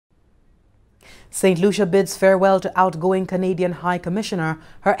St. Lucia bids farewell to outgoing Canadian High Commissioner,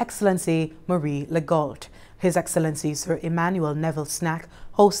 Her Excellency Marie Legault. His Excellency Sir Emmanuel Neville Cenac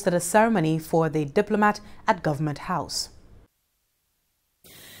hosted a ceremony for the diplomat at Government House.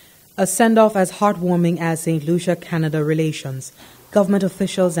 A send-off as heartwarming as St. Lucia-Canada relations. Government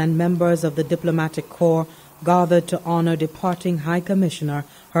officials and members of the diplomatic corps gathered to honor departing High Commissioner,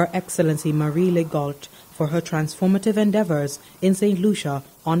 Her Excellency Marie Legault, for her transformative endeavors in St. Lucia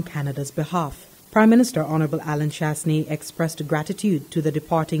on Canada's behalf. Prime Minister Honorable Alan Chasney expressed gratitude to the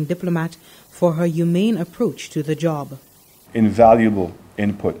departing diplomat for her humane approach to the job. Invaluable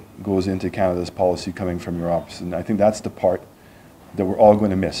input goes into Canada's policy coming from your office, and I think that's the part that we're all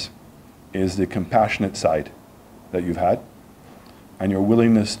going to miss, is the compassionate side that you've had and your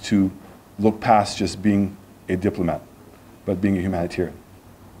willingness to look past just being a diplomat, but being a humanitarian.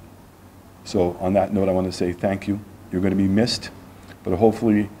 So on that note, I want to say thank you. You're going to be missed, but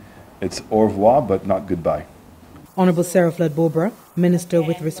hopefully it's au revoir, but not goodbye. Honorable Sarah Flood-Bobra, Minister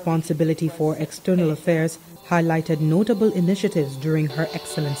with responsibility for external affairs, highlighted notable initiatives during Her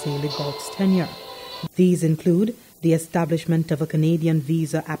Excellency Legault's tenure. These include the establishment of a Canadian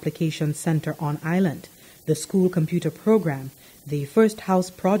Visa Application Centre on Island, the school computer program, the First House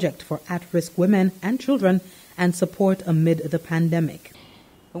project for at-risk women and children, and support amid the pandemic.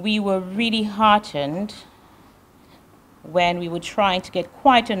 We were really heartened when we were trying to get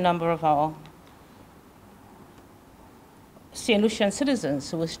quite a number of our St. Lucian citizens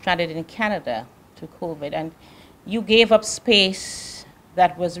who were stranded in Canada through COVID, and you gave up space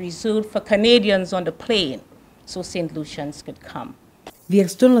that was reserved for Canadians on the plane so St. Lucians could come. The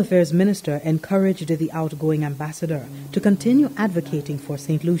External Affairs Minister encouraged the outgoing ambassador to continue advocating for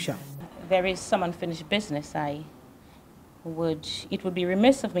St. Lucia. There is some unfinished business it would be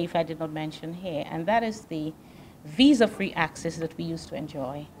remiss of me if I did not mention here, and that is the visa-free access that we used to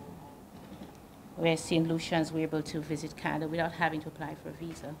enjoy, where St. Lucians were able to visit Canada without having to apply for a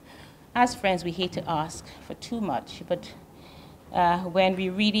visa. As friends, we hate to ask for too much, but when we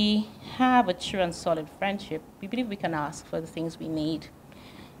really have a true and solid friendship, we believe we can ask for the things we need.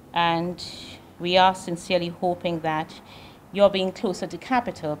 And we are sincerely hoping that you're being closer to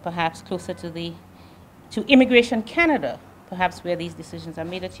capital, perhaps closer to Immigration Canada, perhaps where these decisions are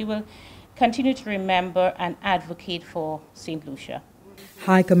made, that you will continue to remember and advocate for St. Lucia.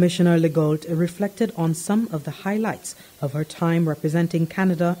 High Commissioner Legault reflected on some of the highlights of her time representing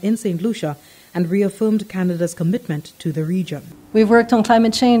Canada in St. Lucia and reaffirmed Canada's commitment to the region. We've worked on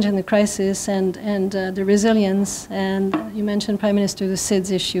climate change and the crisis and the resilience, and you mentioned, Prime Minister, the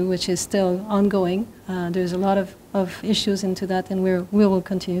SIDS issue, which is still ongoing. There's a lot of issues into that, and we will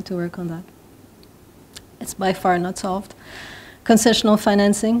continue to work on that. It's by far not solved. Concessional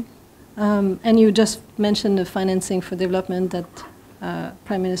financing, and you just mentioned the financing for development that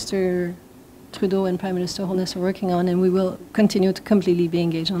Prime Minister Trudeau and Prime Minister Holness are working on, and we will continue to completely be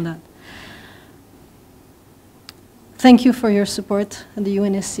engaged on that. Thank you for your support of the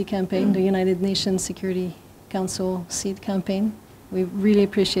UNSC campaign, the United Nations Security Council seat campaign. We really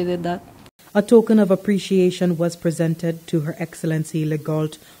appreciated that. A token of appreciation was presented to Her Excellency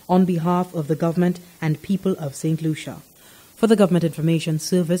Legault on behalf of the government and people of St. Lucia. For the Government Information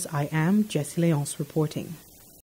Service, I am Jessie Leonce reporting.